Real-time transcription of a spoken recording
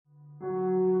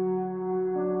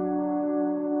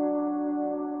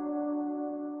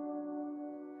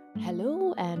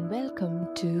Welcome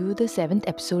to the seventh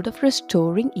episode of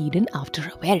Restoring Eden after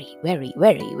a very, very,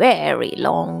 very, very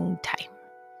long time.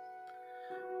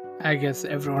 I guess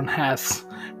everyone has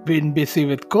been busy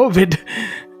with COVID.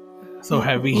 So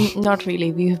heavy. Not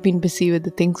really. We've been busy with the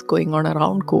things going on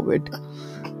around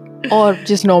COVID or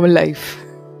just normal life.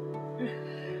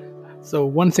 So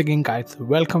once again, guys,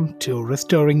 welcome to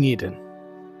Restoring Eden.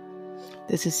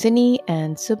 This is Sini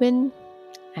and Subin,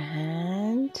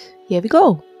 and here we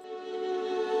go.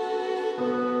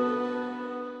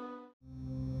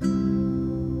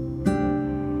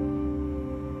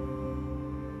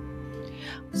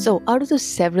 So, out of the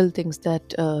several things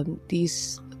that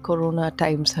these Corona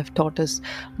times have taught us,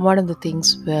 one of the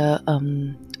things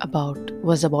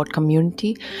was about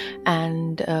community,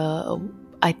 and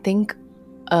I think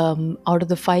out of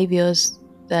the 5 years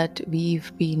that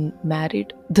we've been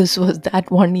married, this was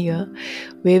that 1 year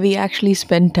where we actually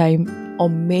spent time or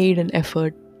made an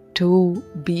effort to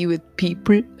be with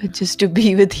people, just to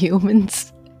be with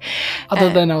humans.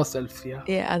 Other than ourselves, yeah.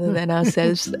 Yeah, other than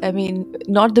ourselves. I mean,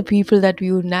 not the people that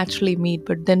we would naturally meet,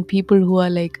 but then people who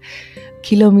are like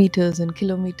kilometers and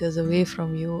kilometers away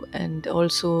from you, and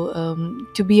also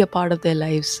to be a part of their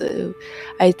lives.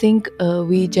 I think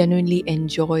we genuinely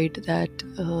enjoyed that.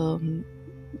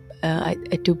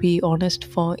 To be honest,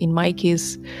 in my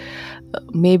case,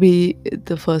 maybe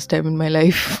the first time in my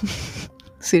life.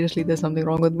 Seriously, there's something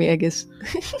wrong with me, I guess.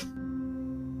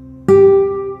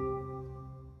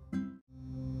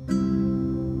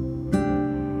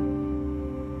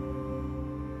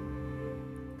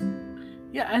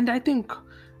 Yeah, and I think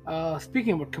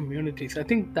speaking about communities, I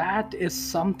think that is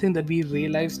something that we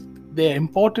realized the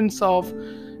importance of,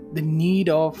 the need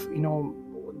of,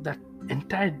 that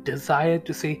entire desire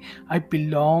to say, I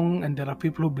belong, and there are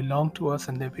people who belong to us,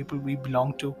 and there are people we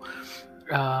belong to,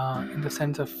 in the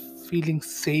sense of feeling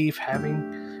safe,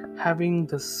 having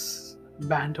this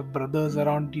band of brothers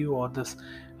around you, or this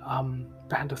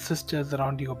band of sisters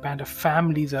around you, or band of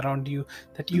families around you,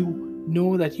 that you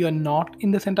know that you are not in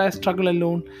this entire struggle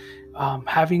alone.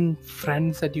 Having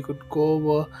friends that you could go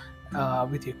over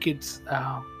with your kids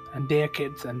and their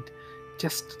kids, and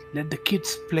just let the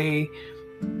kids play.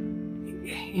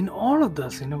 In all of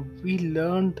this, we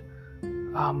learned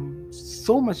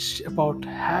so much about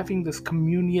having this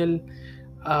communal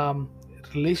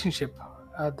relationship,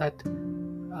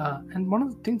 and one of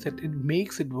the things that it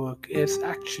makes it work is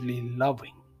actually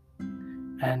loving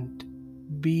and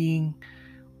being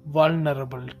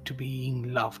vulnerable to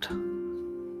being loved.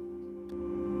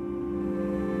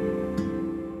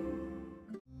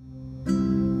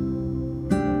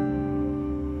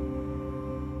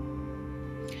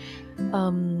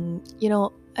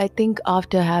 I think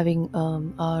after having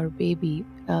our baby,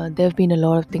 there have been a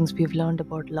lot of things we've learned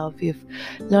about love. We've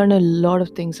learned a lot of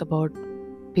things about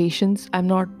patience. I'm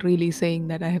not really saying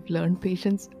that I have learned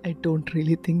patience. I don't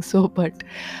really think so, but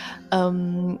I've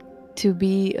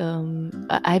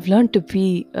learned to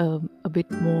be a bit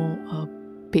more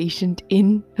patient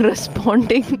in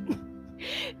responding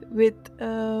with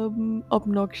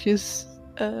obnoxious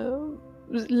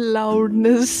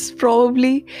loudness,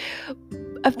 probably.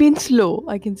 I've been slow,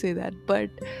 I can say that,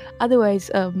 but otherwise,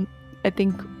 I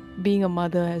think being a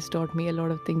mother has taught me a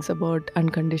lot of things about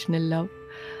unconditional love,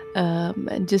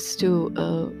 and just to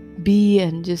be,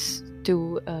 and just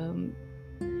to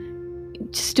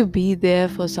be there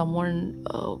for someone,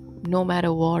 no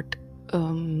matter what.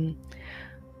 And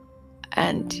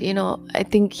I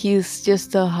think he's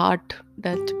just the heart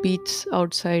that beats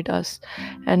outside us,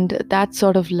 and that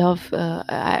sort of love,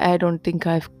 I don't think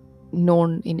I've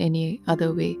known in any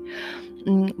other way.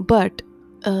 But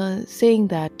saying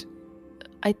that,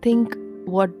 I think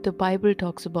what the Bible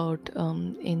talks about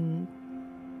in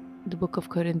the book of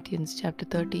Corinthians chapter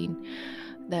 13,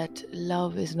 that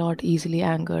love is not easily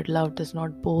angered, love does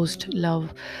not boast,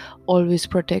 love always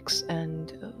protects,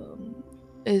 and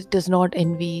it does not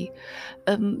envy.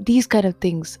 These kind of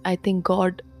things, I think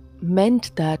God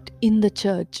meant that in the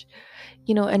church.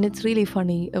 And it's really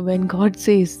funny when God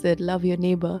says that love your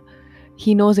neighbor,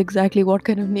 he knows exactly what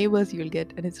kind of neighbors you'll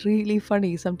get. And it's really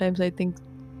funny. Sometimes I think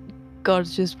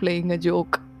God's just playing a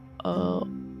joke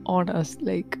on us,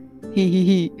 like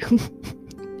he.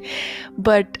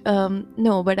 But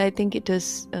no, but I think it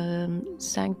is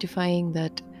sanctifying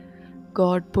that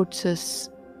God puts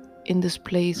us in this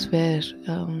place where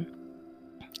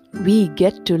we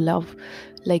get to love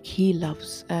like he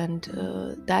loves. And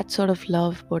that sort of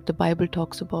love, what the Bible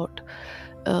talks about,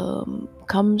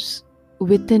 comes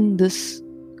within this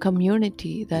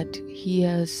community that he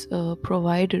has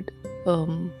provided.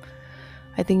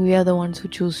 I think we are the ones who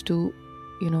choose to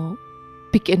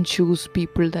pick and choose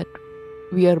people that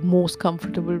we are most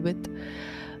comfortable with.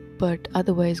 But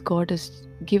otherwise, God has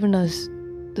given us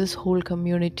this whole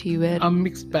community where A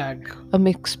mixed bag. a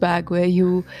mixed bag where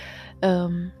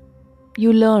um,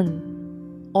 you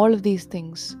learn all of these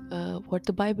things, what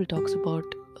the Bible talks about,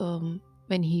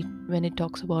 when it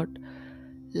talks about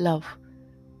love.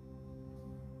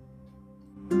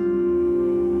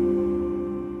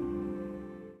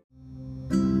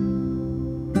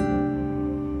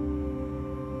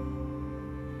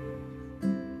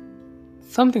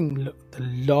 Something the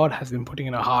Lord has been putting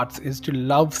in our hearts is to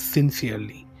love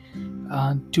sincerely,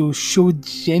 to show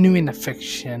genuine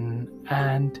affection,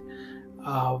 and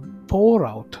pour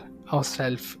out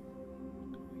ourselves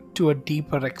to a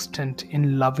deeper extent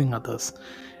in loving others.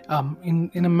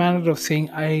 In a manner of saying,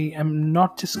 I am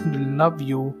not just going to love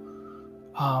you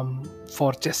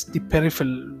for just the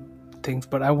peripheral things,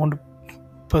 but I want to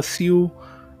pursue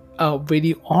a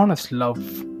very honest love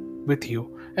with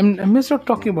you. I'm just not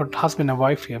talking about husband and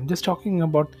wife here. I'm just talking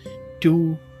about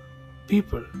two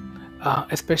people,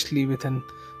 especially within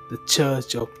the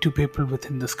church, or two people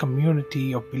within this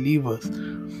community of believers.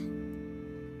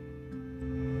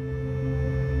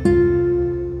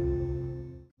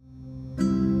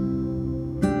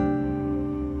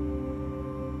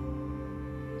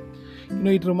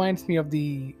 It reminds me of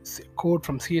the quote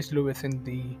from C.S. Lewis in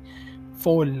the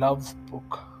Four Loves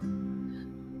book.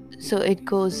 So it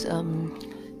goes,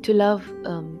 to love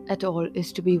at all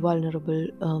is to be vulnerable.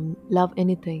 Love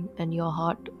anything, and your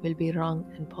heart will be wrung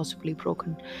and possibly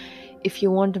broken. If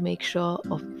you want to make sure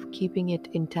of keeping it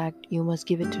intact, you must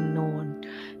give it to no one,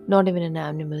 not even an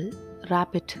animal.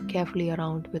 Wrap it carefully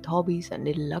around with hobbies and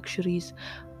little luxuries.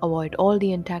 Avoid all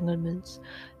the entanglements.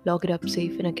 Lock it up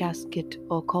safe in a casket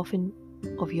or coffin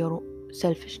of your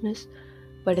selfishness.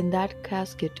 But in that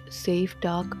casket, safe,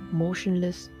 dark,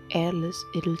 motionless, airless,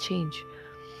 it'll change.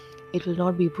 It will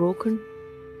not be broken.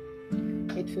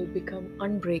 It will become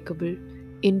unbreakable,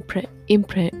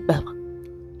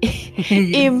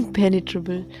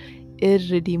 impenetrable,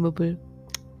 irredeemable.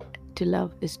 To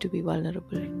love is to be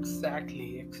vulnerable.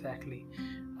 Exactly.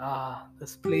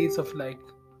 This place of like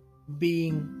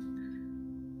being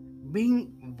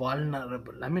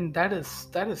vulnerable. I mean, that is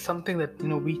something that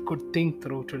we could think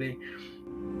through today.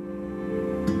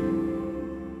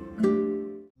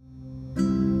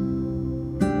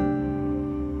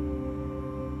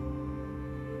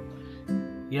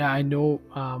 Yeah, I know.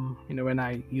 When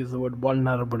I use the word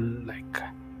vulnerable, like,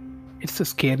 it's a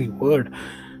scary word.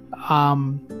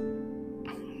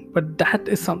 But that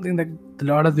is something that the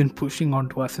Lord has been pushing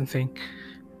onto us and saying,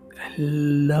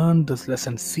 learn this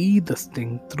lesson, see this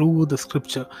thing through the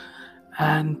scripture,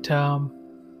 and to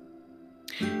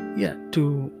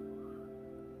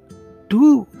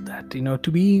do that,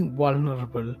 to be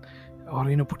vulnerable,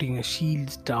 or putting your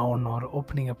shields down, or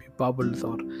opening up your bubbles,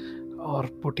 or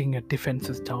putting your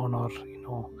defenses down, or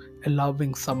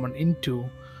allowing someone into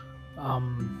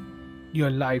your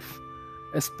life,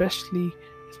 especially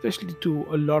to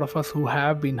a lot of us who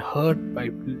have been hurt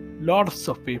by lots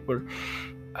of people.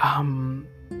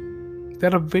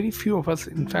 There are very few of us,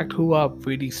 in fact, who are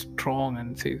very strong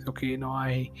and says, okay,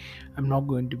 I'm not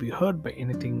going to be hurt by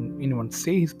anything anyone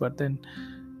says. But then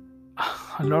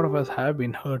a lot of us have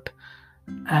been hurt,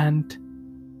 and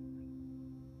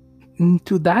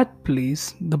into that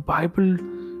place the Bible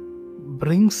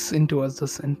brings into us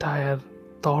this entire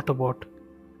thought about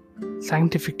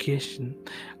sanctification.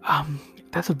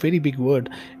 That's a very big word.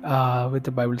 What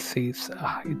the Bible says,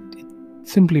 it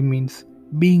simply means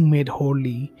being made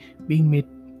holy, being made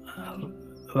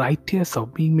righteous, or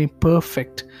being made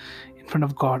perfect in front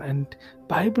of God. And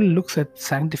Bible looks at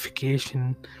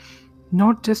sanctification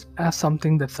not just as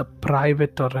something that's a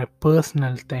private or a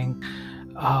personal thing,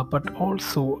 but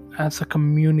also as a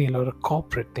communal or a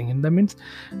corporate thing. And that means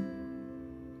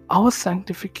our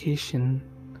sanctification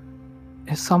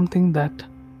is something that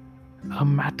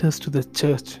matters to the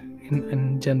church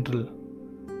in general.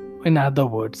 In other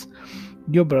words,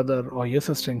 your brother or your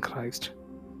sister in Christ,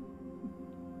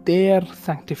 their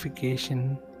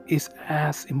sanctification is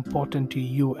as important to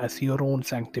you as your own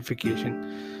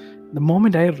sanctification. The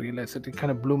moment I realized it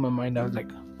kind of blew my mind. I was like,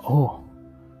 oh,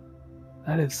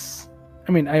 that is...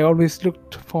 I always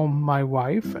looked for my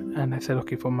wife, and I said,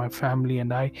 okay, for my family,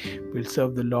 and I will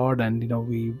serve the Lord, and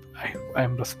I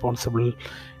am responsible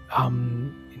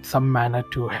in some manner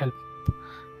to help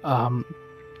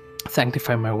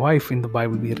sanctify my wife. In the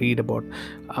Bible, we read about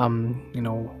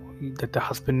that the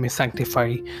husband may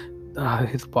sanctify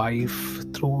his wife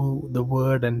through the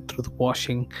word and through the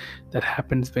washing that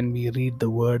happens when we read the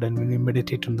word and when we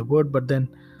meditate on the word. But then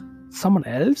someone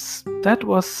else, that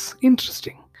was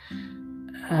interesting.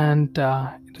 and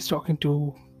it is talking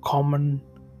to common,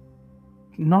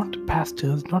 not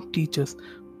pastors, not teachers,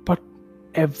 but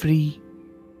every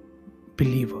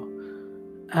believer.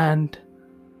 And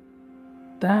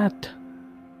that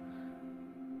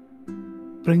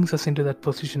brings us into that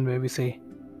position where we say,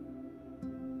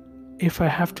 if I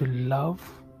have to love,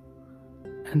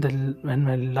 when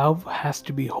my love has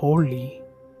to be holy,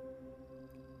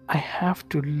 I have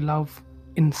to love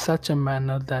in such a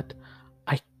manner that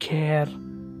I care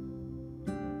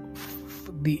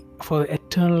for the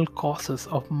eternal causes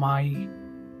of my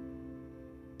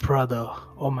brother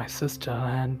or my sister.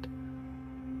 And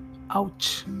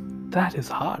ouch, that is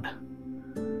hard.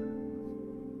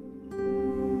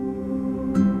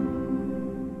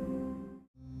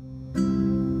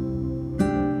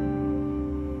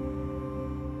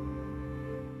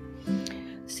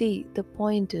 See, the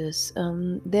point is,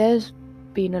 there's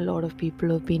been a lot of people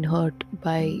who've been hurt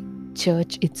by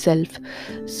church itself.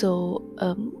 So,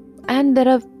 and there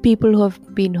are people who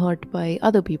have been hurt by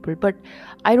other people. But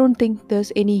I don't think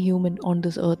there's any human on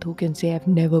this earth who can say I've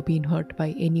never been hurt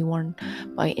by anyone,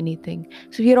 by anything.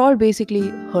 So we're all basically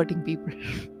hurting people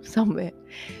somewhere.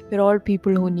 We're all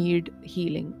people who need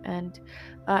healing, and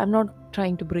I'm not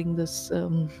trying to bring this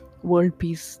world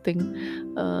peace thing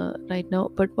right now,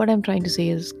 but what I'm trying to say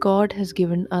is God has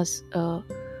given us a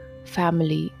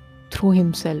family through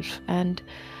Himself, and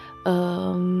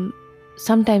um,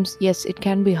 sometimes, yes, it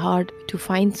can be hard to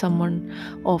find someone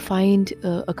or find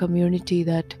a community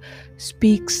that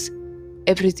speaks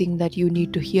everything that you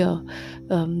need to hear.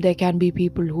 There can be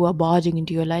people who are barging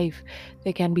into your life.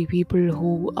 There can be people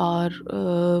who are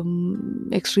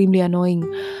extremely annoying.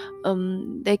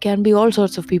 There can be all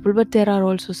sorts of people, but there are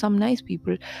also some nice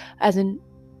people, as in,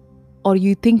 or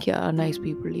you think you are nice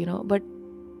people, but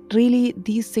really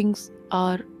these things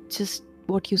are just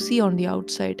what you see on the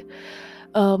outside.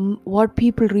 What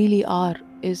people really are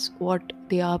is what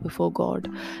they are before God.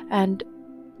 And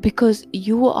because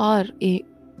you are a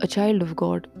child of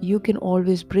God, you can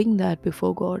always bring that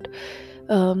before God.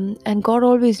 And God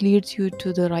always leads you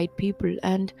to the right people.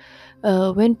 And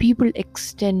when people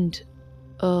extend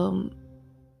um,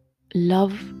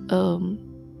 love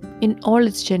in all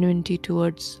its genuinity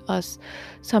towards us,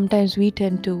 sometimes we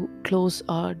tend to close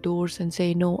our doors and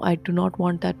say, no, I do not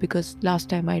want that, because last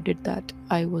time I did that,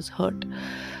 I was hurt.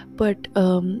 But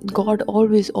God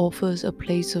always offers a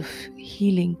place of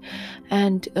healing.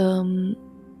 And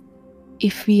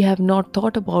if we have not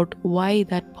thought about why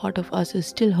that part of us is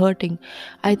still hurting,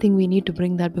 I think we need to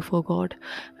bring that before God.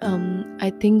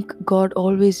 I think God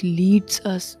always leads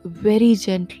us very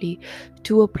gently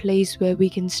to a place where we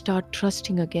can start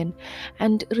trusting again.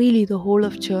 And really, the whole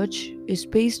of church is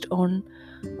based on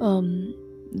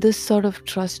this sort of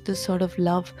trust, this sort of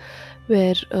love,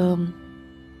 where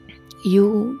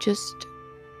you just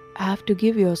have to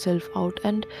give yourself out.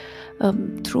 And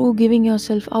through giving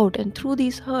yourself out and through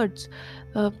these hurts,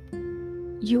 uh,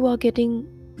 you are getting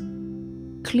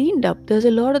cleaned up. There's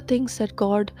a lot of things that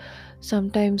God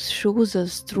sometimes shows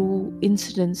us through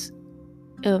incidents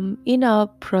in our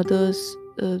brothers,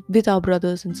 with our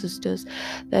brothers and sisters,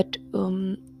 that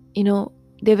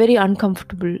they're very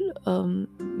uncomfortable.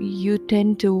 You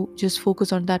tend to just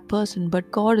focus on that person, but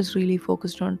God is really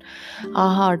focused on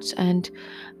our hearts. And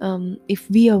if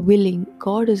we are willing,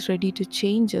 God is ready to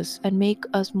change us and make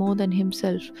us more than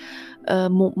Himself,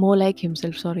 more like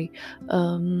Himself. Sorry.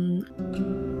 Um,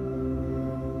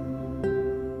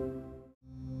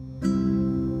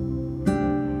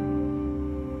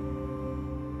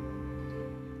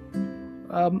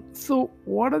 So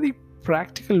what are the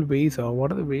practical ways, or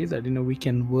what are the ways that we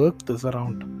can work this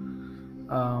around?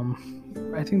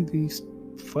 I think the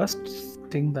first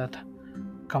thing that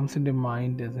comes into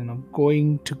mind is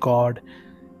going to God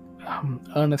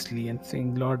earnestly and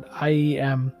saying, Lord, I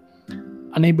am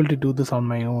unable to do this on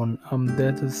my own.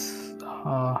 There's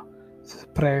this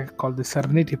prayer called the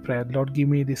serenity prayer. Lord, give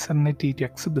me the serenity to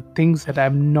accept the things that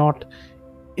I'm not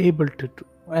able to do.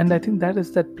 And I think that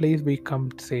is that place where you come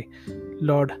to say,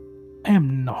 Lord, I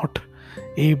am not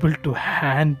able to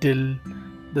handle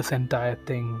this entire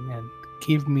thing, and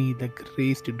give me the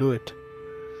grace to do it.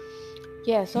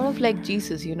 yeah, sort of like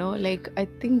Jesus, like I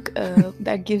think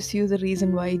that gives you the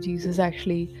reason why Jesus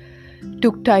actually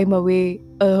took time away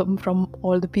from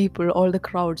all the people, all the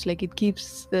crowds. Like it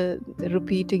keeps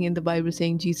repeating in the Bible,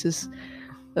 saying Jesus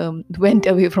went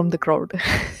away from the crowd,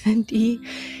 and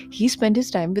he spent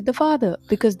his time with the Father,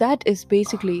 because that is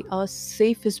basically our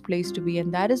safest place to be,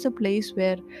 and that is a place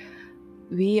where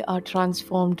we are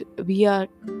transformed, we are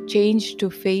changed to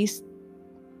face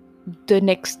the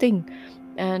next thing.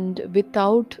 And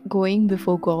without going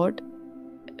before God,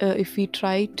 if we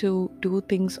try to do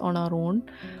things on our own,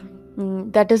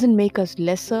 that doesn't make us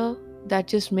lesser. That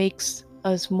just makes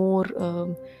us more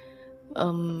um,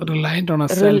 Reliant on rel-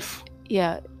 ourselves.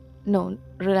 yeah, no,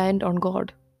 reliant on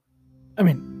God. I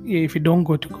mean, if you don't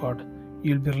go to God,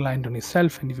 you'll be reliant on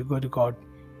yourself, and if you go to God,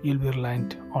 you'll be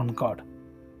reliant on God.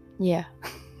 Yeah.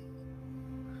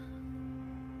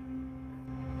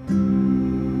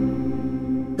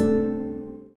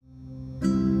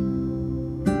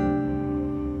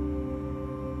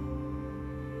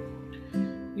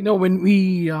 When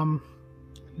we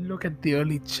look at the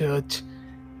early church,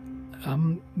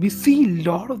 we see a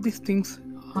lot of these things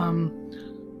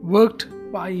worked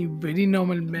by very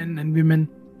normal men and women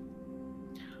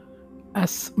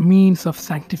as means of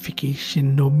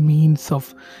sanctification or means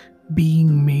of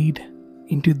being made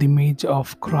into the image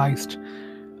of Christ.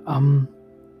 Um,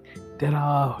 there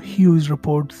are huge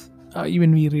reports,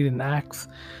 even we read in Acts,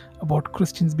 about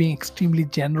Christians being extremely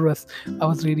generous. I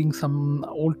was reading some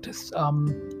old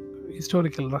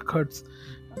historical records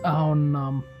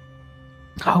on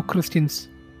how Christians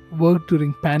worked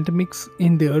during pandemics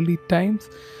in the early times,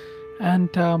 and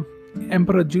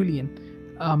Emperor Julian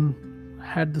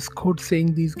had this quote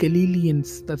saying, "These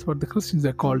Galileans, that's what the Christians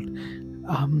are called,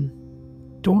 um,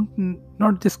 don't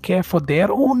not just care for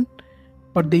their own,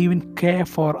 but they even care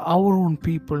for our own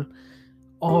people."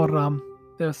 Or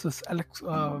there's this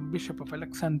Bishop of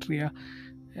Alexandria,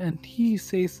 and he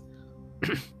says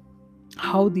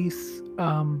how these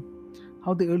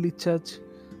how the early church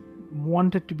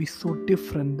wanted to be so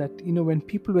different that when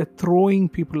people were throwing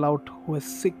people out who were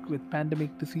sick with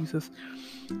pandemic diseases,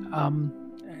 um,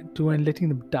 and letting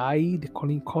them die, they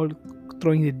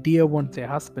throwing the dear ones, their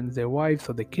husbands, their wives,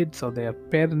 or their kids, or their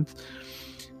parents.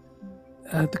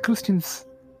 The Christians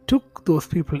took those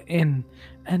people in,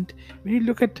 and when you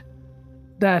look at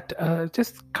that,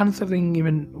 just considering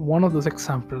even one of those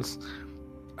examples,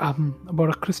 about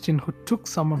a Christian who took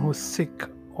someone who is sick,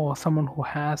 or someone who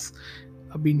has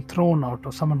been thrown out,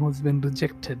 or someone who has been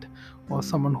rejected, or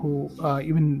someone who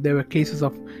even there were cases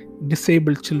of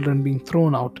disabled children being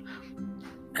thrown out,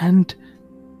 and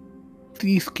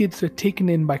these kids were taken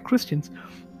in by Christians.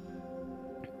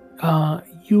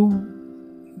 You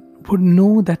would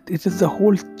know that it is a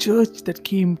whole church that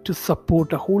came to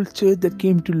support, a whole church that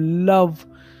came to love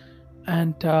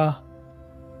and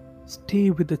stay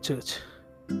with the church,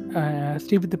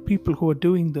 stay with the people who are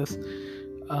doing this,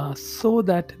 so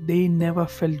that they never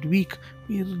felt weak.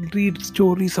 We read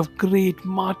stories of great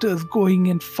martyrs going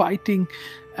and fighting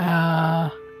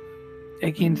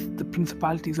against the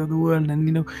principalities of the world,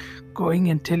 and going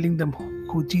and telling them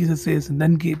who Jesus is, and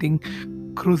then getting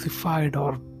crucified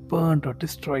or burnt or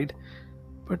destroyed.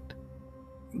 But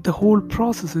the whole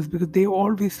process is because they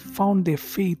always found their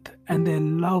faith and their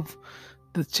love,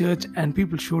 the church and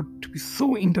people showed, to be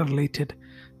so interrelated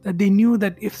that they knew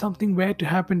that if something were to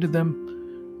happen to them,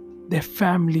 their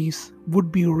families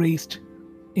would be raised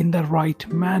in the right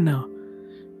manner.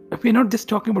 We're not just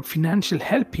talking about financial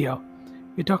help here.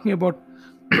 We're talking about,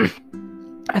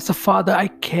 as a father, I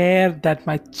care that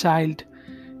my child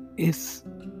is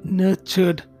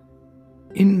nurtured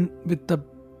in with the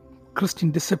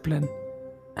Christian discipline.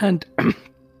 And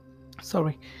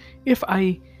sorry, if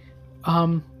I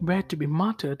were to be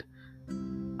martyred,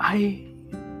 I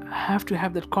have to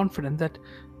have that confidence that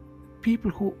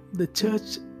the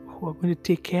church who are going to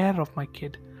take care of my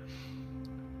kid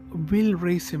will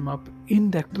raise him up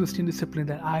in that Christian discipline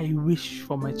that I wish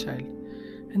for my child.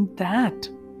 And that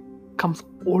comes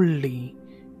only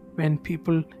when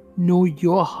people know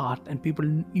your heart and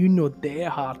you know their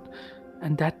heart,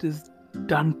 and that is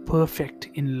done perfect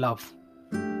in love.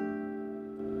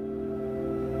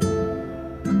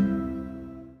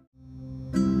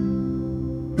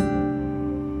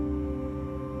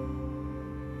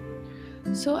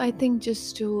 So I think,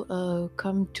 just to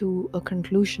come to a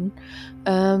conclusion,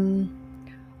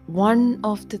 one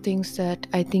of the things that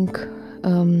I think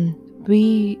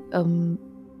we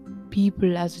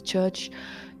people as a church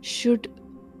should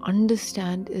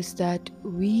understand is that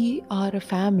we are a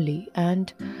family,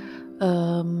 and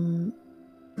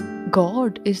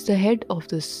God is the head of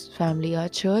this family. Our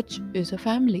church is a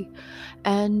family,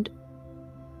 and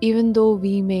even though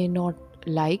we may not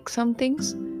like some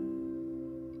things,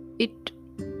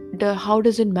 how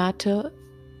does it matter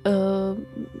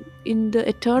in the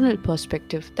eternal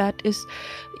perspective? That is,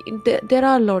 there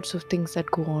are lots of things that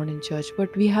go on in church,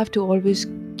 but we have to always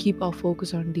keep our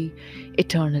focus on the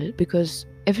eternal, because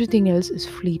everything else is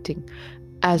fleeting,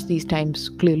 as these times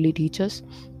clearly teach us.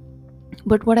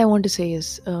 But what I want to say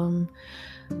is, not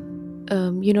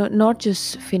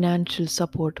just financial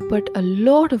support, but a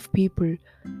lot of people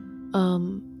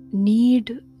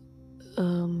need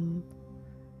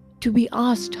to be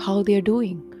asked how they're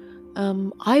doing.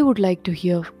 I would like to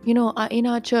hear, in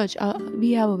our church,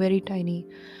 we have a very tiny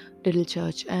little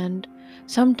church, and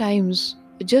sometimes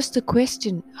just the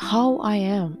question how I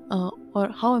am, or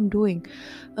how I'm doing,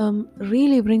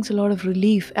 really brings a lot of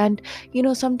relief. And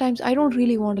sometimes I don't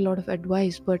really want a lot of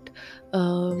advice, but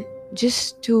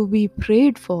just to be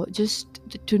prayed for, just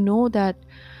to know that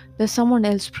there's someone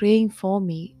else praying for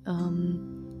me,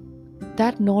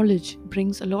 that knowledge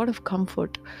brings a lot of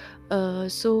comfort.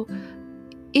 So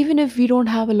even if we don't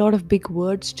have a lot of big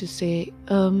words to say,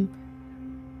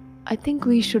 I think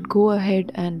we should go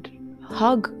ahead and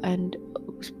hug and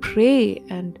pray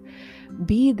and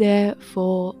be there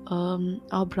for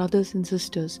our brothers and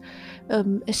sisters,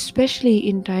 especially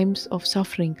in times of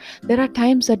suffering. There are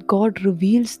times that God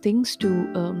reveals things to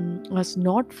us,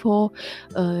 not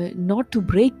to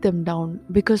break them down,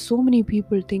 because so many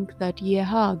people think that,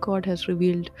 yeah, God has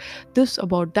revealed this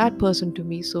about that person to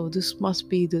me, so this must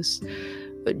be this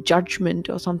judgment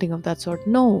or something of that sort.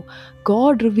 No,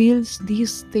 God reveals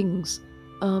these things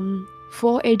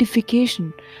for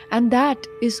edification, and that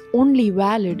is only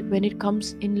valid when it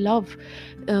comes in love.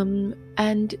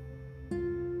 And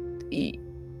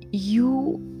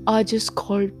you are just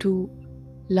called to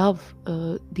love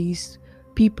these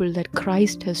people that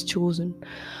Christ has chosen.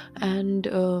 And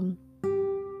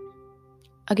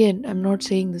again, I'm not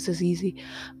saying this is easy,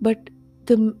 but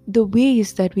the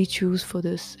ways that we choose for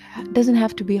this doesn't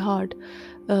have to be hard.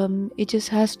 It just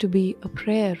has to be a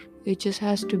prayer, it just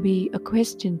has to be a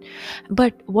question.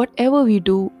 But whatever we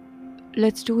do,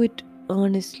 let's do it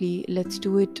earnestly, let's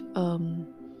do it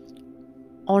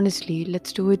honestly,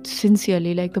 let's do it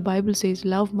sincerely. Like the Bible says,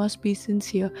 love must be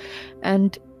sincere.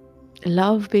 And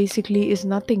love basically is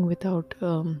nothing without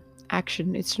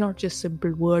action. It's not just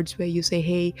simple words where you say,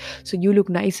 hey, so you look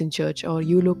nice in church, or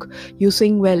you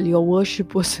sing well, your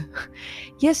worship was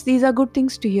yes, these are good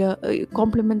things to hear.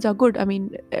 Compliments are good. I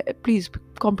mean, please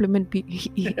compliment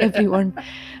everyone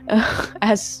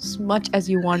as much as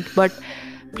you want, but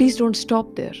please don't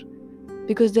stop there,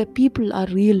 because the people are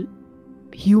real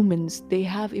humans, they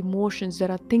have emotions,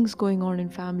 there are things going on in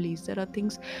families, there are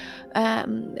things,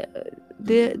 um,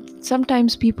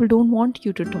 sometimes people don't want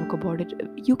you to talk about it.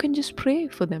 You can just pray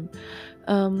for them,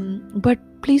 but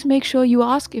please make sure you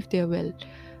ask if they're well.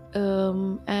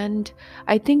 And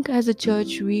I think as a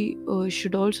church we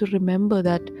should also remember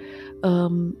that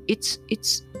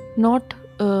it's not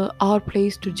our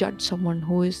place to judge someone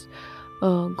who is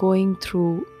going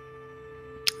through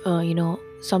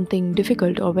something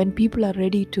difficult, or when people are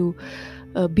ready to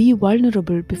be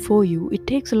vulnerable before you. It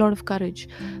takes a lot of courage.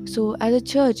 So as a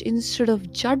church, instead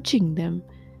of judging them,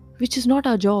 which is not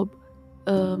our job,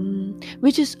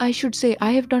 which is, I should say,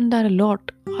 I have done that a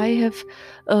lot. I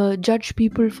have judged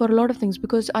people for a lot of things,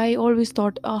 because I always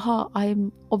thought, aha, I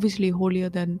am obviously holier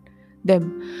than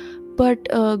them. But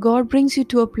God brings you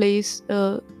to a place,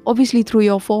 obviously through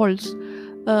your faults,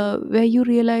 where you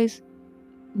realize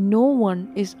no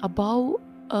one is above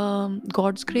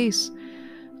God's grace.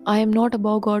 I am not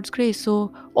above God's grace.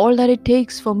 So all that it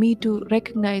takes for me to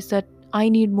recognize that I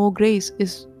need more grace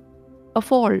is a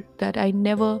fall that I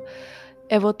never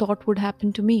ever thought would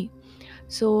happen to me.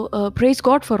 So praise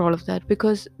God for all of that,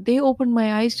 because they opened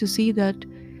my eyes to see that,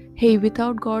 hey,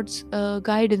 without God's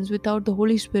guidance, without the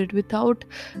Holy Spirit, without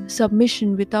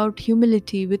submission, without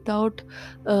humility, without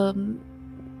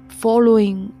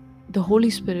following the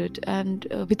Holy Spirit, and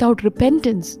without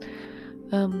repentance,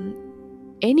 um,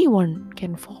 anyone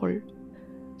can fall.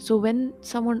 So when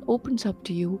someone opens up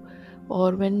to you,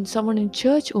 or when someone in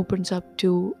church opens up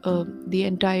to the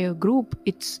entire group,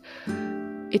 it's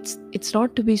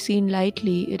not to be seen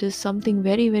lightly. It is something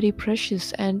very, very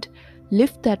precious. And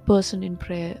lift that person in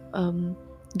prayer.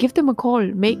 Give them a call.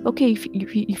 Make okay,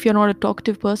 if you're not a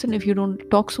talkative person, if you don't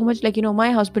talk so much, like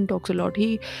my husband talks a lot.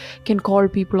 He can call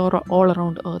people all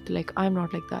around earth. Like, I'm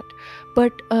not like that.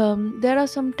 But there are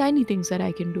some tiny things that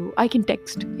I can do. I can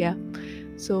text, yeah.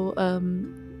 So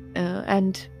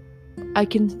and I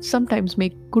can sometimes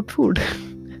make good food.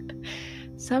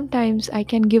 Sometimes I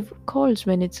can give calls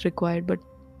when it's required, but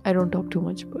I don't talk too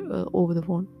much over the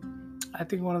phone. I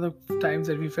think one of the times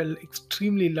that we felt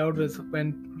extremely loud was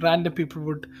when random people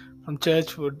would from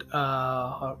church would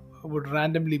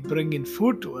randomly bring in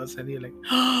food to us, and you're like,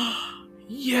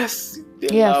 yes,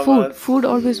 they Yeah, love food. us. Food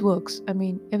always works. I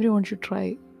mean, everyone should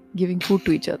try giving food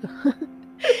to each other.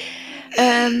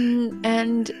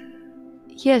 And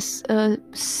yes,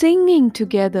 singing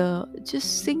together,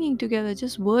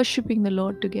 just worshiping the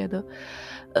Lord together.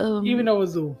 Even Um, over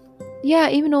Zoom. yeah,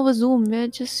 even over Zoom, where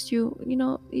just you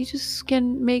just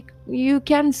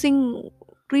can sing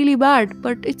really bad,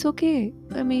 but it's okay.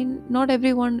 I mean, not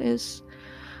everyone is,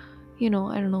 I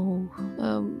don't know,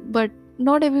 but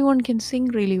not everyone can sing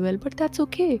really well, but that's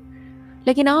okay.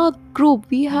 Like in our group,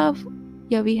 we have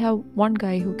one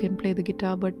guy who can play the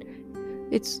guitar, but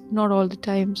it's not all the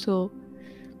time. So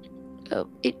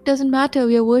it doesn't matter.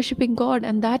 We are worshiping God,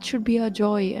 and that should be our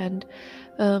joy. And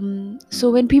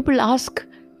so when people ask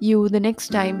you the next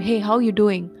time, hey, how you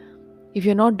doing? If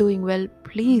you're not doing well,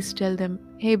 please tell them,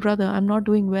 hey, brother, I'm not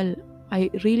doing well. I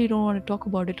really don't want to talk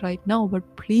about it right now, but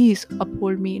please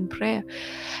uphold me in prayer.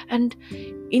 And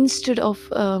instead of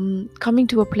coming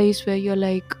to a place where you're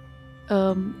like,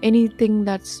 anything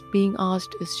that's being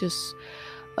asked is just,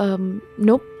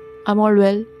 nope, I'm all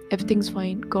well, everything's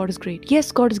fine, God is great.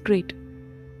 Yes, God is great,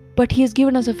 but He has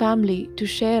given us a family to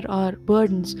share our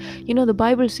burdens. The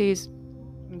Bible says,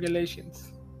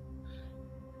 Galatians,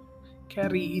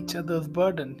 carry each other's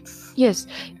burdens. yes,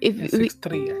 if In we,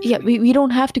 6:3 yeah, actually. we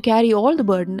don't have to carry all the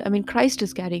burden. I mean, Christ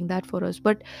is carrying that for us,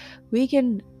 but we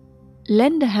can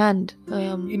lend a hand.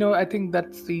 I think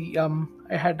that's the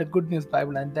I had a Good News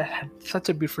Bible, and that had such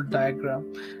a beautiful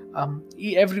diagram.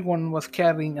 Everyone was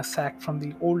carrying a sack, from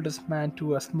the oldest man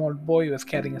to a small boy who was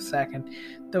carrying a sack, and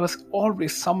there was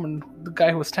always someone, the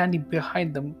guy who was standing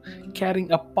behind them,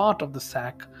 carrying a part of the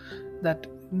sack. That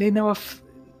they never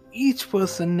each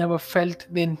person never felt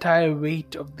the entire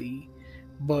weight of the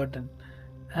burden.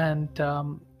 And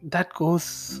that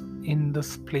goes in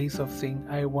this place of saying,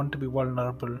 I want to be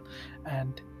vulnerable,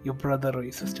 and your brother or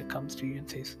your sister comes to you and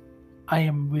says, I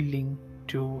am willing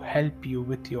to help you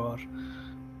with your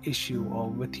issue, or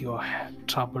with your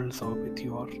troubles, or with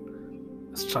your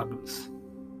struggles.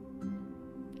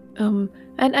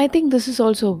 And I think this is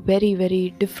also very,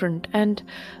 very different, and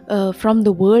from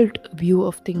the world view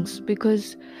of things,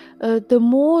 because the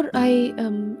more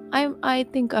I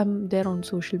think I'm there on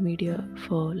social media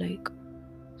for like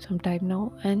some time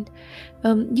now, and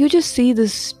you just see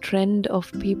this trend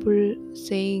of people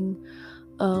saying,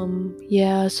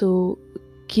 yeah, so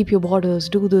keep your borders,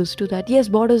 do this, do that. Yes,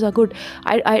 borders are good.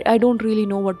 I don't really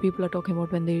know what people are talking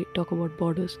about when they talk about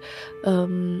borders.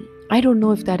 I don't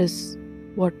know if that is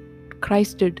what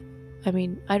Christ did. I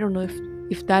mean, I don't know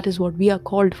if that is what we are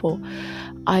called for.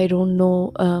 I don't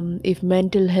know if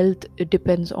mental health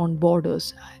depends on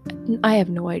borders. I have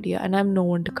no idea, and I'm no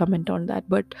one to comment on that.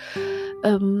 But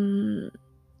um,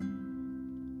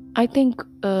 I think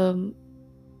when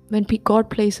God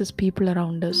places people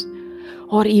around us,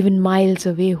 or even miles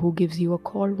away, who gives you a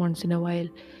call once in a while,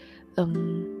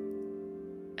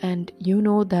 and you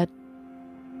know that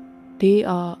they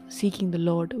are seeking the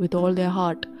Lord with all their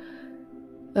heart,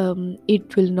 it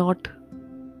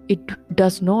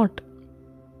does not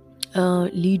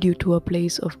lead you to a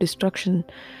place of destruction,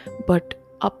 but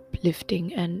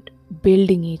uplifting and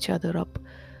building each other up.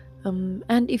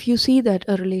 And if you see that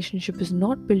a relationship is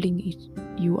not building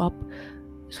you up,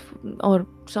 or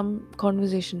some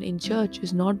conversation in church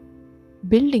is not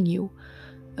building you,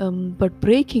 but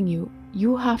breaking you,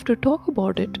 you have to talk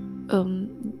about it,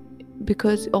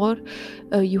 because or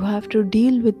you have to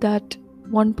deal with that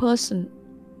one person.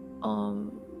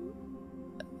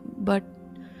 But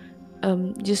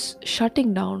just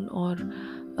shutting down, or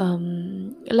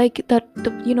like that,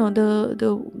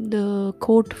 the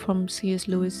quote from C.S.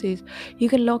 Lewis says, you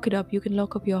can lock it up, you can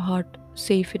lock up your heart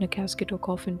safe in a casket or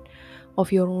coffin of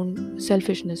your own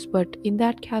selfishness, but in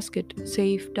that casket,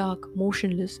 safe, dark,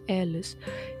 motionless, airless,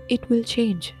 it will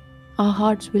change. Our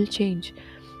hearts will change.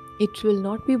 It will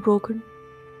not be broken,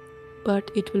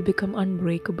 but it will become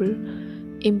unbreakable,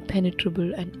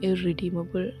 impenetrable, and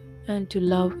irredeemable. And to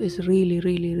love is really,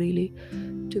 really, really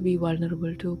to be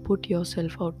vulnerable, to put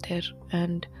yourself out there,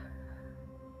 and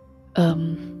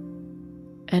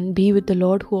be with the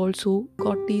Lord, who also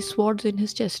got these swords in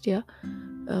his chest, yeah,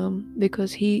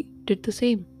 because he did the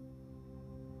same.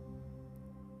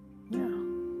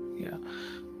 Yeah.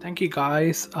 Thank you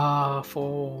guys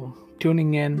for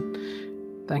tuning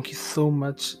in. Thank you so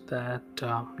much that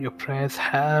your prayers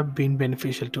have been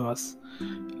beneficial to us.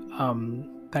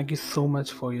 Thank you so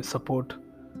much for your support.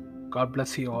 God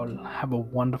bless you all. Have a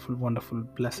wonderful, wonderful,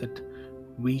 blessed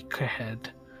week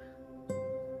ahead,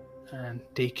 and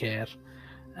take care.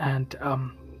 And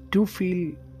do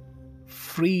feel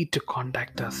free to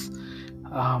contact us.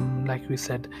 Like we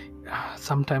said,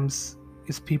 sometimes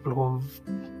it's people who are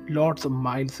lots of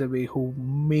miles away, who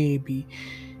may be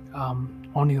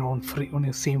on your on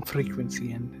your same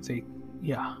frequency, and say,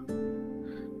 yeah.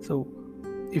 So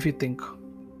if you think,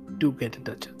 do get in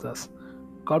touch with us.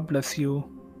 God bless you.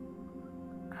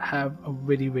 Have a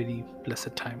very, very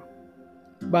blessed time.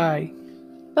 Bye.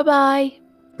 Bye bye.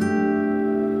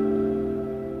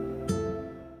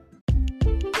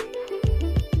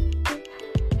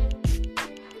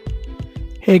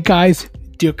 Hey guys,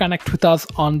 do connect with us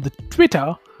on the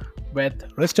Twitter with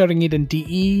Restoring Eden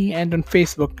DE and on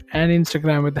Facebook and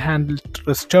Instagram with the handle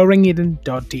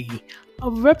restoringeden.de.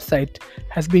 Our website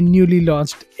has been newly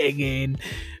launched again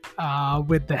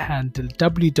with the handle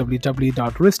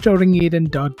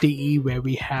www.restoringeden.de, where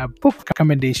we have book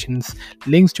recommendations,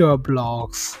 links to our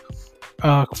blogs,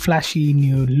 a flashy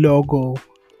new logo.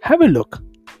 Have a look.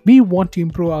 We want to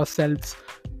improve ourselves,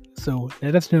 so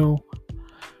let us know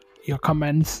your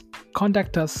comments.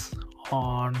 Contact us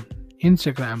on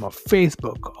Instagram or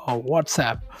Facebook or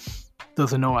WhatsApp. Those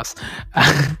who know us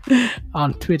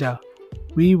on Twitter.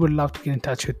 We would love to get in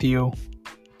touch with you.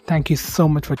 Thank you so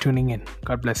much for tuning in.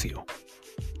 God bless you.